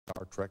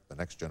Star Trek: The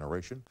Next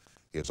Generation.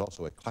 He is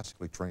also a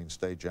classically trained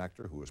stage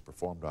actor who has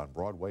performed on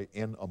Broadway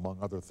in, among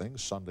other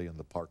things, Sunday in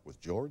the Park with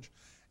George.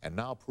 And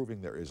now,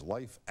 proving there is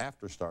life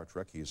after Star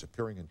Trek, he is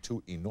appearing in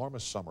two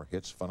enormous summer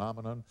hits,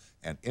 Phenomenon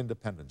and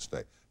Independence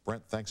Day.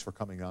 Brent, thanks for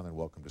coming on and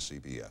welcome to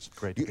CBS.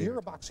 Great to be You're here,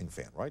 a boxing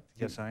fan, right?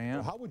 Yes, I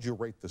am. How would you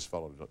rate this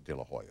fellow, De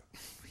La Hoya?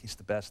 He's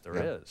the best there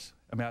is.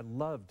 I mean, I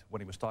loved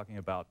when he was talking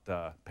about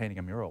painting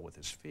a mural with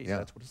his feet. Yeah.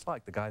 That's what it's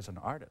like. The guy's an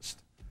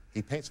artist.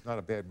 He paints not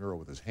a bad mural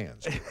with his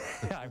hands.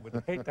 Yeah, I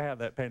would hate to have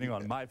that painting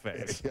on my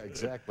face. Yeah,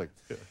 exactly.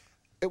 Yeah.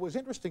 It was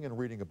interesting in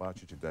reading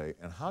about you today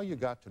and how you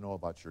got to know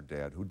about your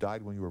dad, who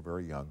died when you were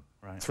very young,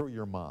 through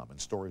your mom and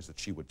stories that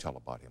she would tell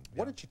about him.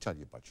 What did she tell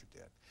you about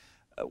your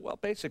dad? Well,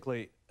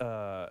 basically,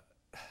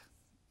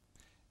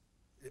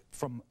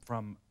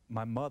 from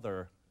my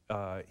mother,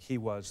 he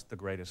was the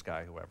greatest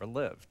guy who ever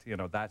lived. You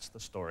know, that's the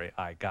story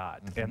I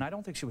got. Mm-hmm. And I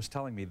don't think she was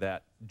telling me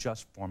that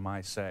just for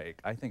my sake.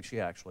 I think she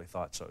actually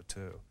thought so,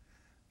 too.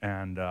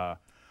 And,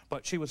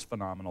 but she was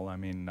phenomenal. I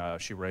mean,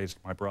 she raised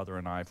my brother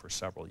and I for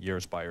several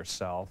years by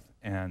herself,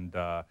 and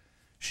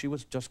she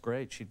was just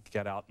great. She'd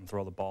get out and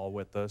throw the ball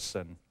with us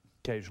and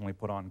occasionally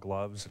put on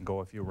gloves and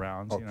go a few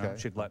rounds. You know,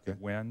 she'd let me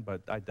win,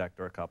 but I decked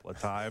her a couple of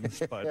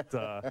times. But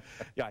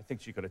yeah, I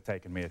think she could have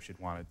taken me if she'd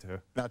wanted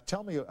to. Now,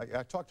 tell me,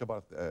 I talked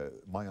about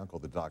my uncle,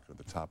 the doctor, at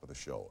the top of the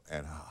show,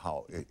 and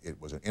how it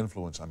was an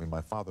influence. I mean,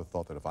 my father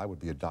thought that if I would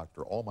be a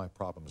doctor, all my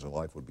problems in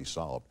life would be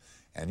solved.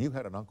 And you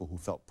had an uncle who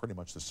felt pretty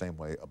much the same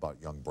way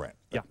about young Brent.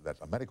 That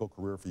a medical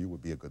career for you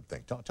would be a good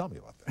thing. Tell me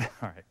about that.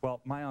 All right.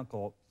 Well, my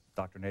uncle,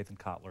 Dr. Nathan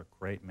Kotler,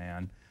 great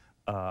man,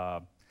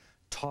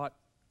 taught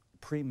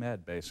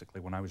pre-med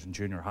basically when I was in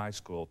junior high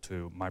school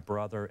to my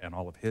brother and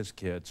all of his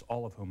kids,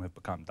 all of whom have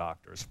become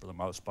doctors for the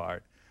most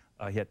part.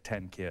 He had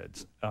 10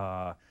 kids.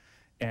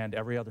 And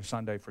every other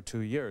Sunday for 2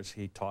 years,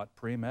 he taught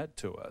pre-med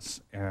to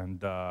us.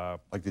 And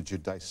like, did you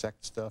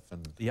dissect stuff?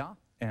 And yeah,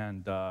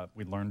 and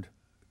we learned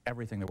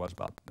everything there was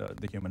about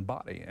the human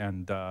body.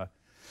 And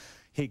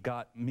he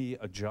got me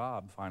a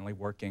job finally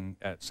working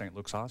at St.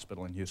 Luke's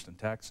Hospital in Houston,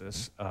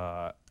 Texas.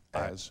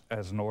 As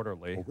an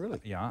orderly. Oh,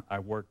 really? Yeah, I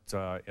worked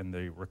in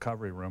the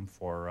recovery room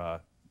for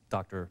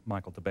Dr.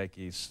 Michael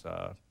DeBakey's,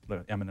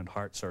 the eminent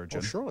heart surgeon.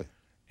 Oh, surely.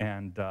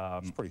 And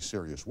it's pretty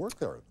serious work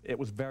there. It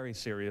was very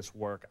serious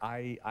work.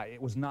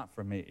 It was not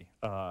for me.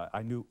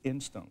 I knew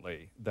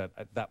instantly that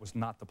that was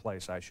not the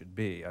place I should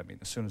be. I mean,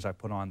 as soon as I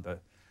put on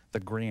the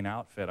green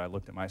outfit, I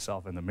looked at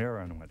myself in the mirror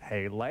and went,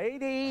 "Hey,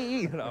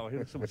 lady!" You know,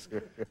 it was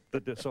the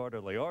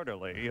disorderly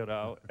orderly. You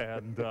know,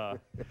 and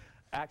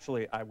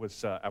actually, I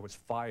was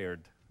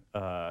fired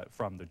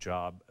from the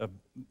job,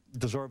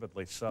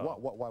 deservedly so.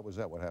 Why was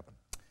that? What happened?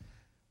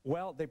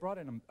 Well, they brought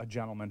in a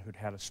gentleman who'd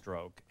had a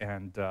stroke,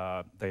 and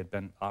they had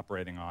been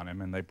operating on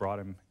him, and they brought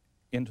him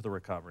into the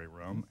recovery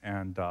room,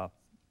 and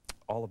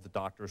all of the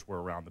doctors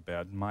were around the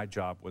bed. My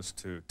job was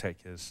to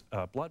take his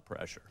blood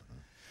pressure.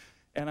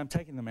 And I'm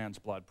taking the man's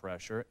blood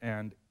pressure,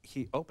 and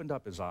he opened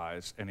up his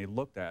eyes, and he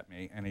looked at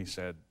me, and he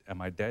said,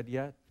 "Am I dead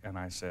yet?" And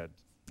I said,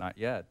 "Not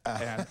yet."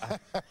 And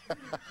I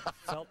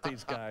felt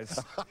these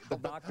guys, the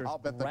doctors, I'll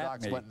bet the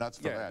docs went nuts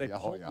for that. They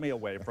pulled me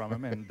away from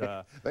him, and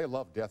they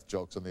love death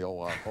jokes in the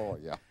OR. Oh,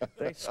 yeah.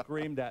 They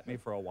screamed at me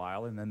for a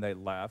while, and then they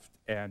left.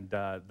 And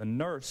the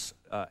nurse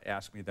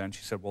asked me then,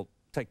 she said, "Well,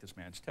 take this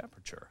man's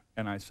temperature."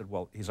 And I said,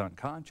 "Well, he's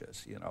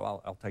unconscious. You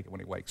know, I'll take it when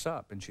he wakes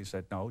up." And she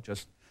said, "No,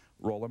 just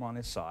roll him on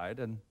his side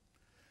and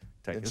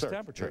take his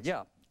temperature."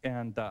 Yes. Yeah.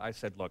 And I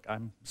said, "Look,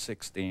 I'm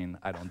 16.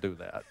 I don't do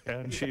that."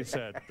 And she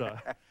said,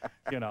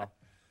 "You know,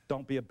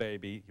 don't be a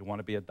baby. You want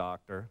to be a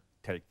doctor.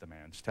 Take the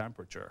man's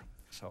temperature."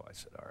 So I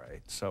said, "All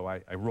right." So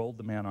I rolled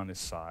the man on his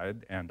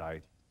side, and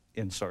I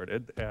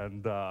inserted.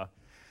 And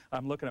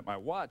I'm looking at my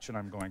watch, and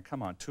I'm going,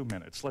 "Come on, 2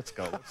 minutes. Let's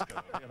go. Let's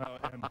go." You know.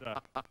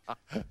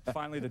 And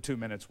finally, the 2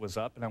 minutes was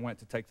up, and I went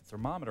to take the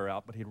thermometer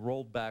out, but he'd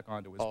rolled back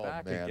onto his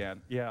back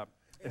again. Yeah.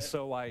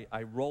 So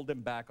I rolled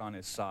him back on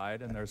his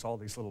side, and there's all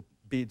these little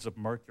beads of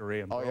mercury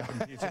and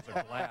broken pieces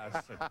of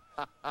glass. And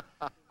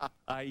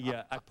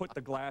I put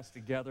the glass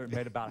together and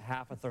made about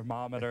half a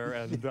thermometer,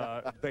 and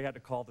they had to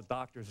call the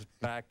doctors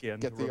back in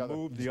to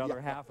remove the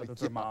other half of the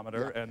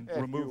thermometer and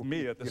remove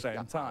me at the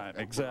same time.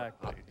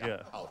 Exactly.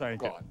 Yeah.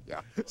 Thank you.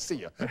 Yeah.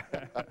 See ya.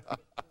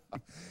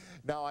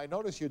 Now, I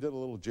noticed you did a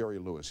little Jerry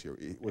Lewis here.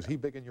 Was he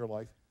big in your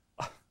life?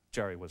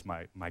 Jerry was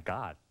my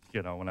God,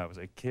 you know, when I was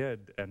a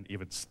kid, and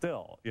even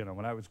still, you know,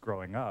 when I was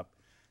growing up,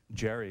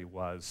 Jerry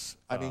was...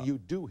 I mean, you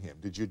do him.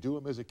 Did you do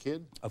him as a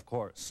kid? Of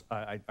course.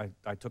 I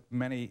took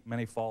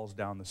many falls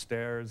down the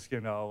stairs,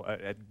 you know,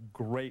 at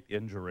great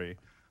injury,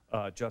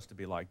 just to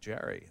be like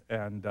Jerry.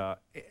 And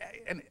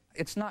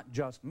it's not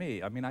just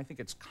me. I mean, I think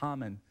it's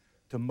common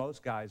to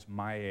most guys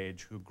my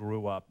age who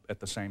grew up at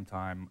the same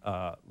time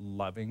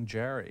loving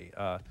Jerry.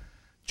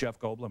 Jeff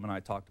Goldblum and I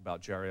talked about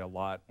Jerry a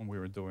lot when we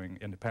were doing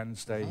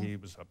Independence Day. He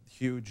was a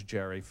huge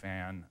Jerry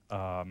fan.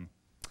 And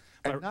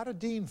not a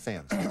Dean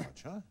fan so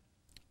much, huh?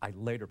 I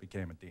later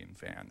became a Dean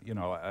fan. You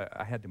know,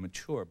 I had to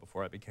mature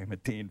before I became a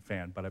Dean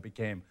fan, but I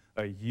became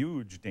a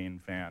huge Dean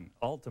fan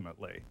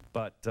ultimately.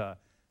 But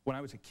when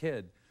I was a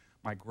kid,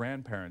 my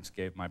grandparents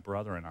gave my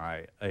brother and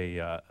I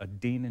a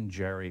Dean and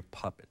Jerry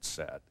puppet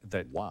set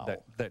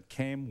that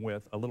came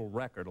with a little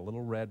record, a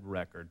little red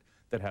record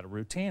that had a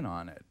routine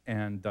on it.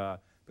 And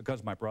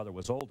because my brother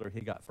was older,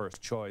 he got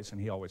first choice, and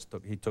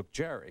he took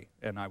Jerry,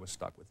 and I was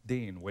stuck with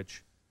Dean,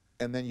 which.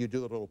 And then you do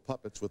the little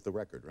puppets with the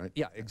record, right?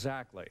 Yeah,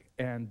 exactly.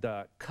 And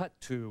cut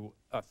to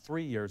 4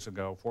 years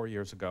ago,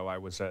 I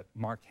was at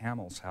Mark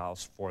Hamill's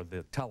house for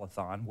the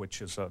telethon,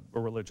 which is a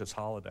religious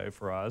holiday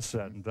for us,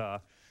 and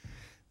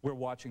we're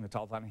watching the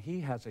telethon.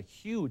 He has a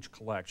huge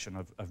collection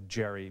of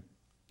Jerry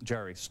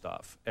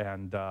stuff,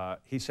 and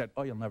he said,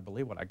 "Oh, you'll never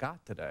believe what I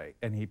got today."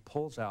 And he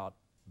pulls out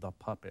the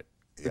puppet,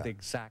 the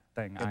exact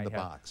thing I had,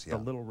 box, the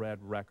little red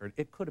record.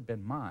 It could have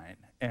been mine,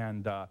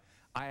 and I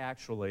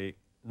actually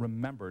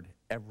remembered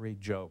every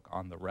joke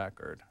on the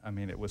record. I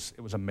mean, it was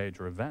a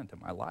major event in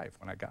my life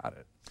when I got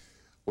it.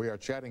 We are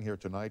chatting here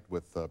tonight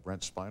with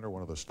Brent Spiner,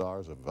 one of the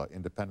stars of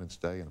Independence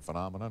Day and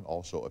Phenomenon,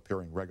 also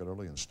appearing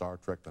regularly in Star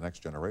Trek: The Next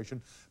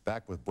Generation.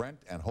 Back with Brent,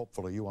 and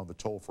hopefully you on the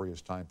toll-free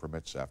as time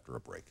permits after a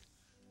break.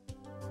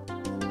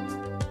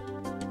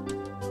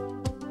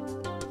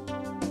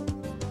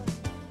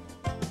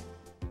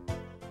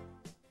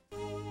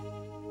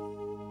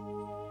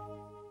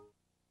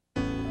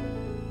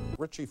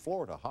 Richie,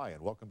 Florida, hi,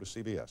 and welcome to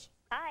CBS.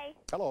 Hi.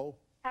 Hello.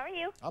 How are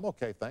you? I'm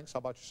okay, thanks. How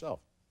about yourself?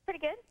 Pretty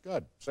good.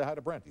 Good. Say hi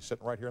to Brent. He's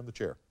sitting right here in the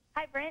chair.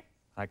 Hi, Brent.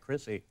 Hi,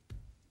 Chrissy.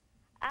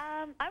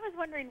 I was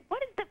wondering,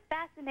 what is the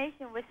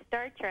fascination with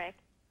Star Trek?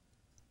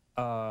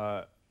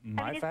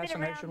 My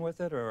fascination with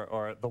it,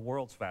 or the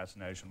world's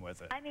fascination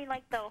with it? I mean,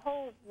 like the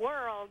whole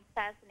world's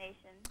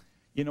fascination.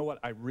 You know what?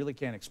 I really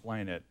can't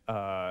explain it.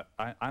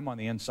 I'm on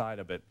the inside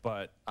of it,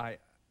 but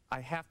I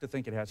have to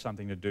think it has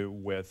something to do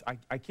with,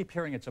 I keep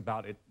hearing it's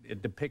about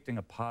it depicting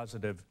a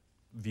positive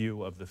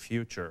view of the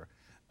future.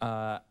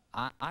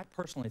 I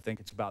personally think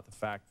it's about the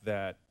fact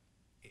that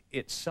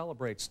it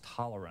celebrates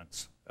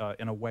tolerance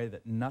in a way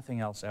that nothing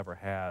else ever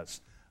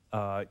has.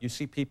 You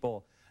see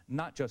people,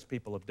 not just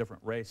people of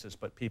different races,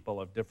 but people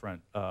of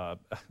different,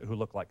 who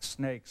look like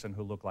snakes and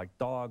who look like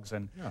dogs,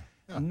 and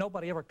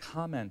nobody ever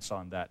comments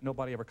on that.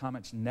 Nobody ever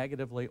comments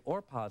negatively or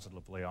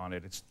positively on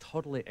it. It's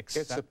totally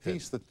accepted. It's a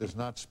piece that does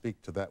not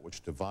speak to that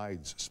which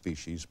divides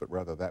species, but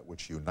rather that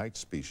which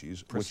unites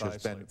species, Precisely.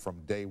 Which has been from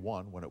day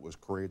one when it was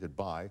created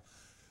by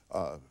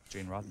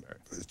Gene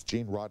Roddenberry.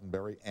 Gene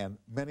Roddenberry and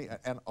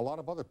a lot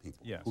of other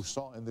people who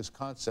saw in this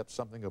concept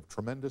something of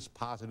tremendous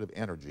positive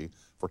energy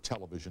for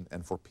television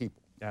and for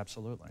people.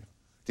 Absolutely.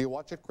 Do you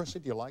watch it, Chrissy?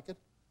 Do you like it?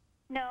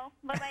 No,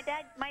 but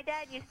my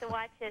dad used to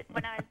watch it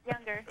when I was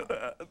younger.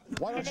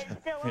 Why and don't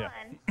it's still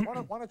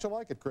on. why don't you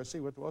like it, Chrissy?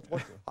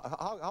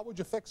 How would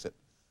you fix it?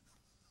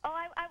 Oh,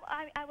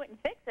 I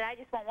wouldn't fix it. I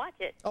just won't watch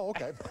it. Oh,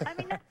 okay. I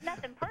mean,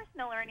 nothing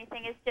personal or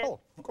anything. It's just,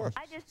 of course.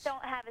 I just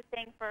don't have a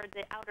thing for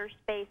the outer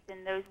space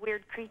and those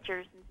weird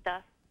creatures and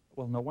stuff.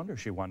 Well, no wonder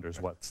she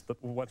wonders what's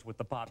with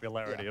the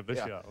popularity of the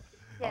show.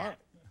 Yeah. Right.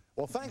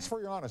 Well, thanks for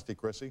your honesty,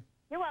 Chrissy.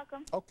 You're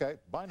welcome. Okay,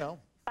 bye now.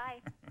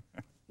 Bye.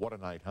 What a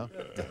night, huh?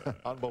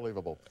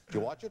 Unbelievable. Do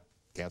you watch it?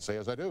 Can't say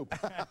as I do.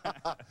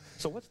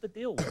 So what's the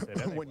deal with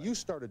it anyway? When you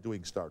started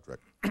doing Star Trek,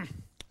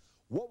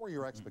 what were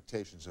your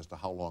expectations as to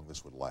how long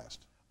this would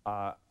last?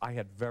 I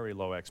had very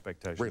low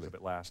expectations of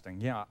it lasting.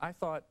 Yeah, I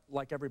thought,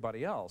 like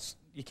everybody else,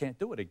 you can't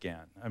do it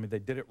again. I mean, they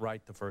did it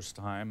right the first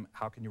time.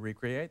 How can you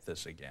recreate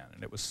this again?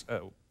 And it was,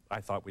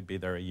 I thought we'd be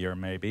there a year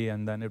maybe,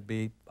 and then it'd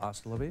be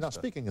hasta la vista. Now,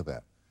 speaking of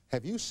that,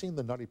 have you seen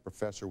The Nutty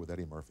Professor with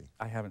Eddie Murphy?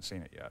 I haven't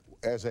seen it yet.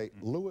 As a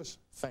Lewis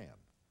fan,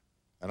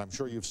 and I'm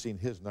sure you've seen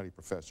his Nutty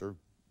Professor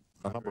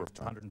a number of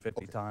times.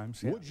 150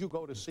 times, yeah. Would you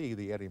go to see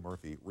the Eddie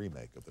Murphy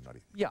remake of The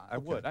Nutty? Yeah, I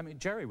would. I mean,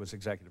 Jerry was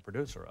executive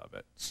producer of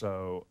it,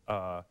 so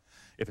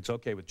if it's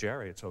okay with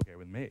Jerry, it's okay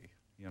with me.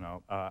 You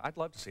know, I'd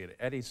love to see it.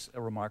 Eddie's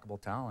a remarkable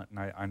talent, and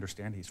I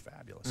understand he's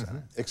fabulous in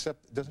it.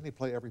 Except, doesn't he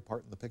play every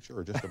part in the picture,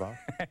 or just about?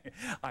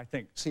 I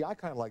think. See, I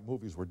kind of like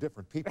movies where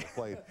different people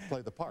play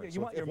the parts. Yeah,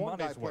 you want if your one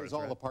guy money's plays worth,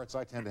 all right? the parts,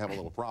 I tend to have a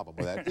little problem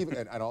with that. Even,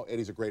 and I know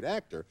Eddie's a great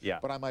actor,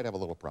 but I might have a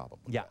little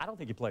problem with that. I don't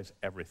think he plays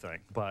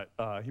everything, but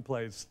he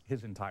plays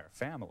his entire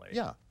family.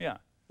 Yeah. Yeah.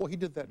 Well, he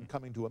did that in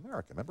Coming to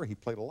America. Remember, he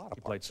played a lot of parts.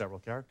 He played several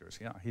characters.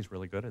 Yeah, he's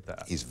really good at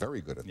that. He's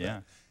very good at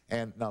that.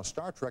 And now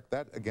Star Trek,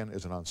 that again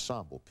is an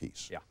ensemble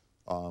piece. Yeah.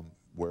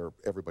 Where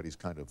everybody's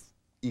kind of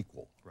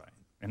equal. Right.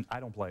 And I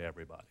don't play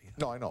everybody.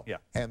 No, I know. Yeah.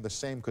 And the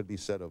same could be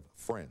said of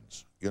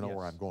Friends. You know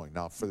where I'm going.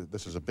 Now,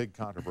 this is a big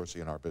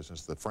controversy in our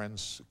business. The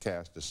Friends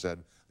cast has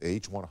said they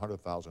each want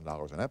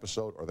 $100,000 an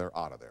episode or they're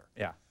out of there.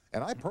 Yeah.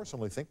 And I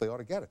personally think they ought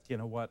to get it. You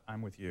know what?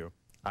 I'm with you.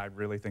 I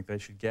really think they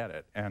should get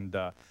it. And,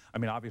 I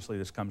mean, obviously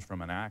this comes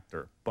from an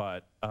actor,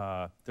 but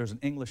there's an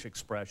English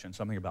expression,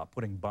 something about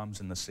putting bums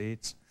in the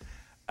seats.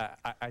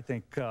 I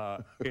think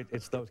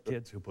it's those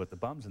kids who put the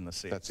bums in the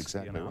seats. That's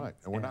exactly right.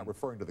 And we're not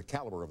referring to the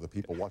caliber of the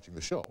people watching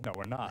the show. No,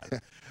 we're not.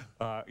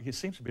 It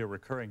seems to be a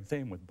recurring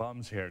theme with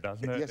bums here,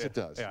 doesn't it? Yes, it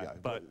does. Yeah.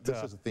 But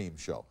this is a theme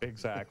show.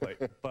 Exactly.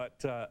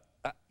 But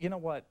you know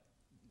what?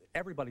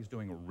 everybody's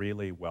doing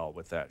really well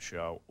with that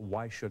show.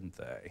 Why shouldn't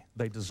they?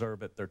 They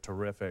deserve it. They're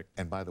terrific.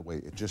 And by the way,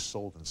 it just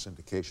sold in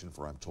syndication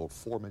for, I'm told,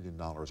 $4 million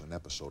an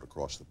episode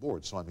across the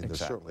board. So, I mean, there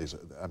certainly is,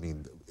 I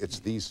mean, it's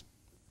these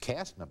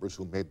cast members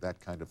who made that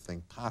kind of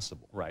thing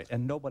possible. Right,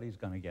 and nobody's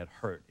going to get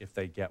hurt if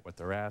they get what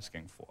they're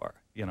asking for.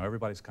 You know,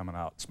 everybody's coming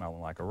out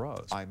smelling like a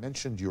rose. I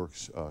mentioned your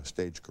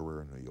stage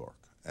career in New York,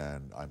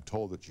 and I'm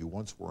told that you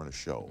once were in a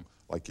show,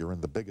 like you're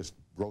in the biggest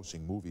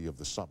grossing movie of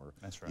the summer.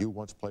 That's right. You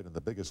once played in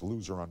the biggest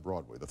loser on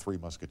Broadway, The Three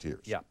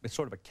Musketeers. Yeah, it's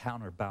sort of a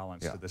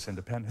counterbalance to this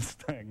independence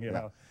thing, you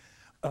know.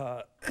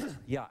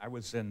 Yeah, I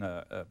was in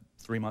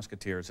Three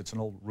Musketeers. It's an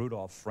old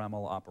Rudolph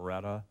Fremel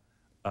operetta.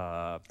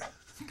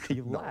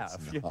 You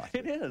laugh. No,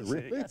 it is.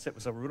 Really? Yes, it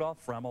was a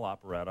Rudolph Fremel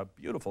operetta.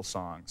 Beautiful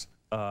songs.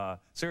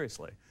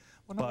 Seriously.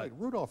 Well, no, wait,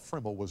 Rudolph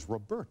Fremel was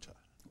Roberta.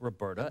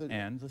 Roberta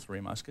and the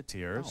Three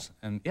Musketeers.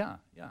 Oh. And yeah.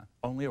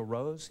 Only a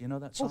Rose, you know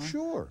that song? Oh,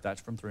 sure.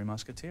 That's from Three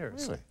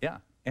Musketeers. Really? Yeah.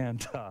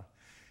 And,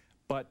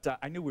 but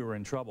I knew we were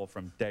in trouble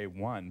from day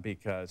one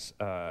because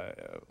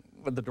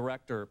the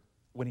director,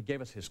 when he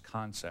gave us his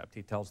concept,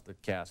 he tells the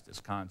cast his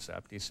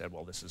concept. He said,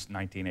 well, this is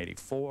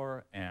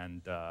 1984,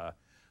 and the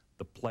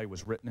play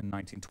was written in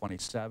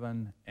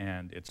 1927,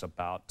 and it's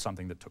about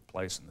something that took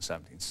place in the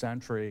 17th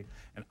century,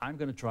 and I'm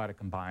going to try to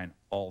combine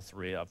all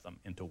three of them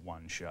into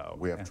one show.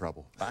 We have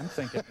trouble. I'm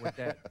thinking we're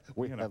dead.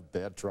 We have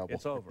bad trouble.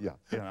 It's over. Yeah.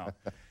 You know.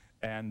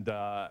 And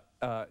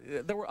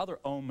there were other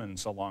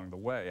omens along the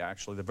way,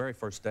 actually. The very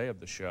first day of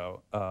the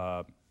show,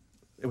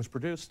 it was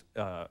produced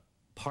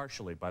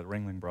partially by the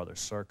Ringling Brothers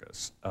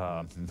Circus.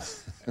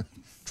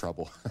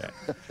 Trouble.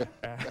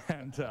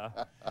 And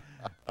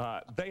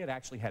they had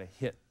actually had a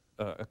hit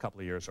a couple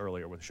of years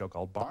earlier with a show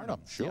called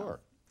Barnum. Sure.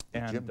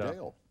 Yeah. And Jim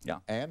Dale. Yeah.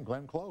 And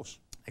Glenn Close.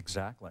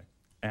 Exactly.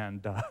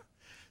 And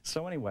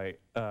so anyway,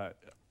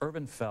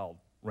 Irvin Feld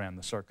ran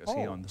the circus.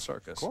 He owned the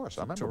circus. Of course.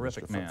 I remember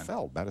Terrific Mr. man.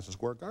 Feld, Madison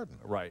Square Garden.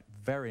 Right.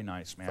 Very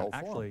nice man. Feld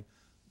Actually,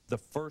 the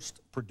first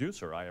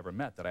producer I ever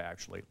met that I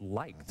actually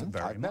liked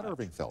very much. I've met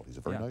Irving Feld. He's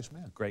a very nice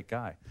man. Great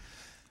guy.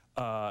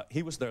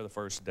 He was there the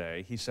first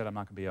day. He said, I'm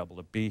not going to be able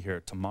to be here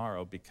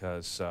tomorrow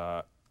because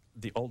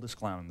the oldest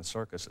clown in the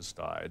circus has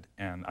died,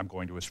 and I'm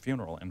going to his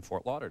funeral in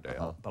Fort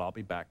Lauderdale, but I'll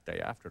be back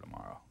day after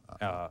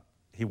tomorrow.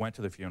 He went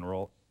to the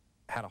funeral,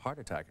 had a heart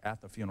attack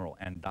at the funeral,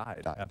 and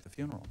died at the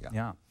funeral.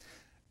 Yeah.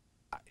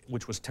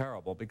 Which was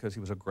terrible because he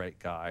was a great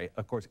guy.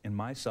 Of course, in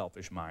my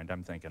selfish mind,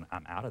 I'm thinking,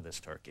 I'm out of this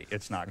turkey.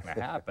 It's not going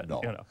to happen.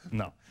 No. You know,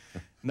 no.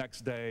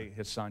 Next day,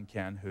 his son,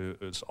 Ken, who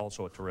is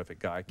also a terrific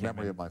guy, came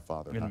Memory of my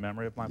father. In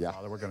memory of my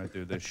father, we're going to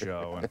do this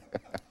show. And,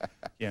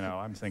 you know,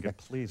 I'm thinking,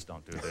 please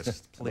don't do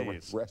this,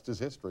 please. The rest is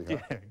history, huh?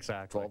 Yeah,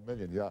 exactly. 12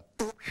 million, yeah.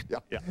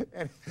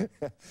 And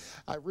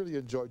I really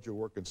enjoyed your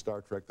work in Star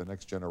Trek: The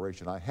Next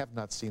Generation. I have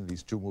not seen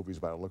these two movies,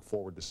 but I look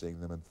forward to seeing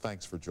them, and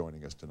thanks for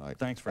joining us tonight.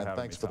 Thanks for having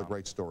me, thanks for the Tom.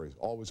 great stories.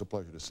 Always a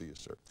pleasure to see you,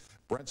 sir.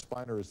 Brent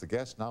Spiner is the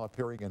guest, now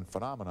appearing in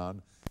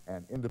Phenomenon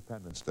and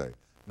Independence Day.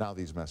 Now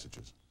these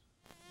messages.